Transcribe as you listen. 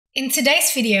In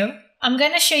today's video, I'm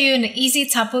going to show you an easy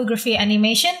typography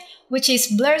animation, which is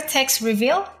blur text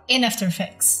reveal in After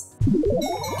Effects.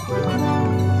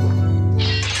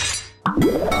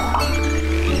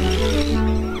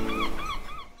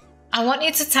 I want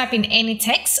you to type in any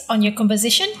text on your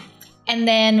composition, and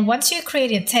then once you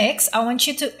create your text, I want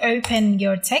you to open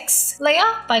your text layer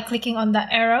by clicking on the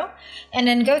arrow, and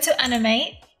then go to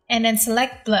Animate, and then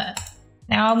select Blur.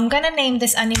 Now I'm going to name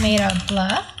this animator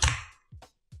Blur.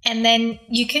 And then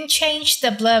you can change the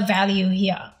blur value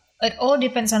here. It all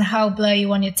depends on how blur you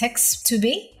want your text to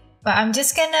be. But I'm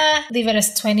just gonna leave it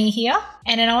as 20 here.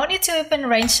 And then I want you to open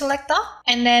range selector.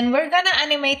 And then we're gonna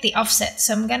animate the offset.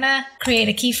 So I'm gonna create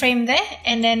a keyframe there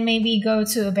and then maybe go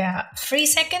to about 3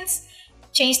 seconds.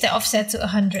 Change the offset to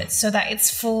 100 so that it's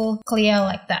full clear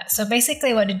like that. So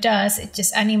basically what it does, it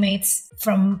just animates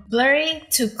from blurry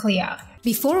to clear.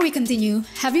 Before we continue,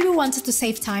 have you ever wanted to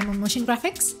save time on motion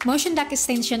graphics? Motion Dock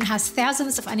extension has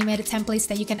thousands of animated templates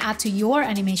that you can add to your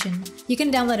animation. You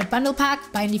can download a bundle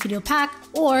pack, buy an individual pack,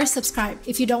 or subscribe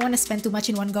if you don't want to spend too much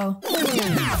in one go.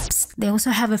 They also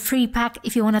have a free pack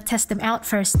if you want to test them out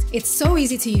first. It's so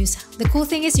easy to use. The cool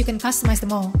thing is you can customize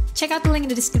them all. Check out the link in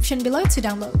the description below to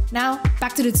download. Now,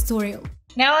 back to the tutorial.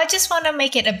 Now I just want to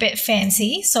make it a bit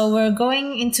fancy, so we're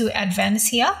going into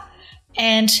advanced here.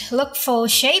 And look for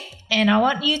shape, and I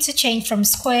want you to change from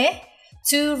square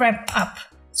to ramp up.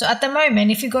 So at the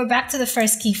moment, if you go back to the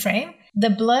first keyframe, the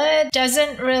blur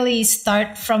doesn't really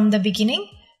start from the beginning.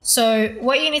 So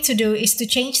what you need to do is to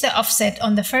change the offset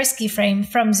on the first keyframe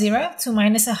from 0 to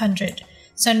 -100.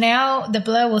 So now the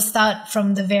blur will start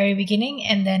from the very beginning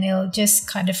and then it'll just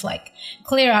kind of like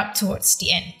clear up towards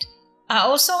the end. I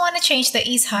also want to change the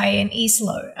ease high and ease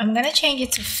low. I'm going to change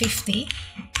it to 50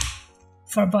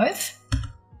 for both.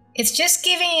 It's just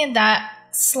giving it that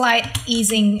slight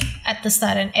easing at the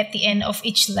start and at the end of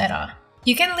each letter.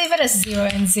 You can leave it as 0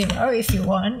 and 0 if you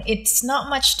want. It's not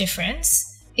much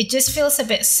difference. It just feels a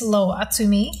bit slower to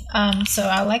me. So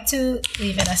I like to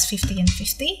leave it as 50 and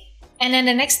 50. And then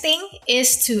the next thing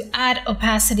is to add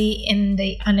opacity in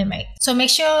the animate. So make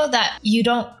sure that you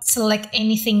don't select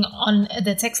anything on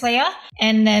the text layer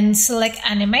and then select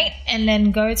animate and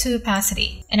then go to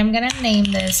opacity. And I'm gonna name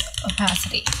this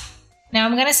opacity. Now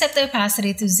I'm gonna set the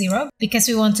opacity to 0 because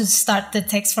we want to start the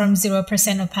text from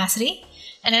 0% opacity.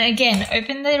 And then again,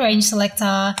 open the range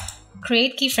selector,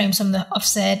 create keyframes from the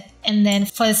offset, and then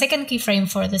for the second keyframe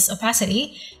for this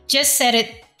opacity, just set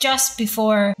it just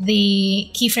before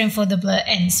the keyframe for the blur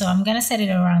ends. So I'm gonna set it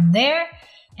around there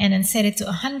and then set it to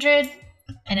 100.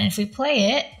 And then if we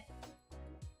play it,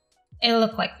 it'll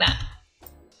look like that.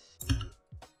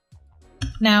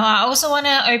 Now I also want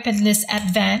to open this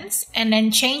advanced and then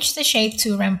change the shape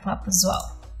to ramp up as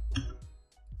well.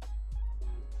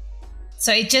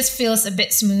 So it just feels a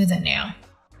bit smoother now.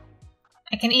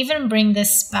 I can even bring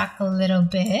this back a little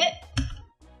bit.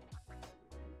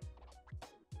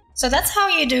 So that's how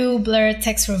you do blur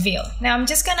text reveal. Now I'm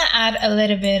just gonna add a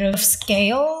little bit of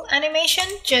scale animation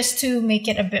just to make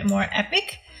it a bit more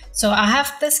epic. So I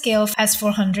have the scale as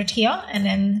 400 here, and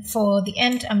then for the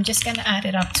end, I'm just gonna add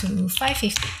it up to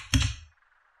 550.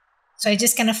 So I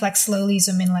just kind of like slowly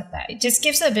zoom in like that. It just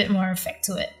gives a bit more effect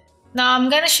to it. Now I'm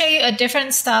gonna show you a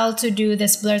different style to do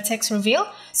this blur text reveal.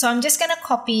 So I'm just gonna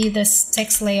copy this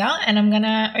text layer and I'm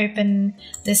gonna open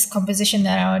this composition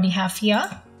that I already have here.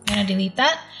 I'm gonna delete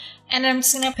that. And I'm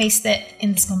just gonna paste it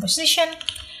in this composition.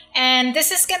 And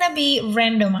this is gonna be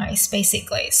randomized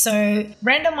basically. So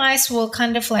randomize will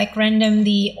kind of like random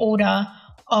the order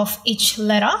of each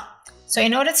letter. So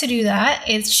in order to do that,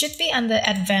 it should be under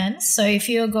advanced. So if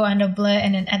you go under blur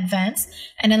and then advanced,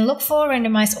 and then look for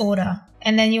randomize order,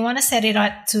 and then you want to set it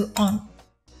out to on.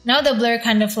 Now the blur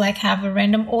kind of like have a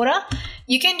random order.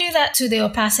 You can do that to the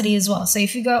opacity as well. So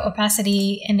if you go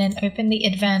opacity and then open the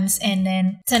advanced and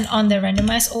then turn on the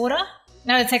randomize order,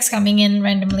 now the text coming in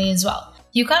randomly as well.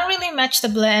 You can't really match the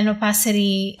blur and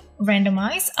opacity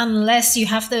randomize unless you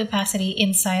have the opacity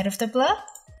inside of the blur,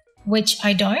 which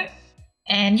I don't.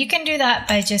 And you can do that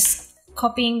by just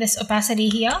copying this opacity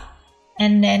here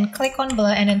and then click on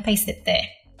blur and then paste it there.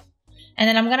 And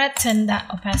then I'm gonna turn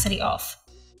that opacity off.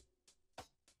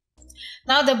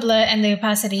 Now the blur and the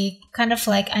opacity kind of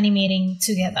like animating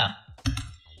together.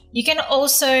 You can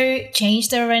also change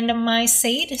the randomized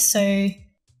seed. So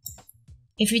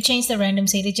if you change the random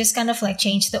seed, it just kind of like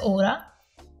change the order.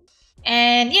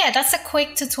 And yeah, that's a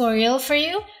quick tutorial for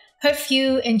you. Hope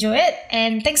you enjoy it,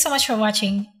 and thanks so much for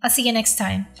watching. I'll see you next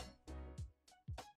time.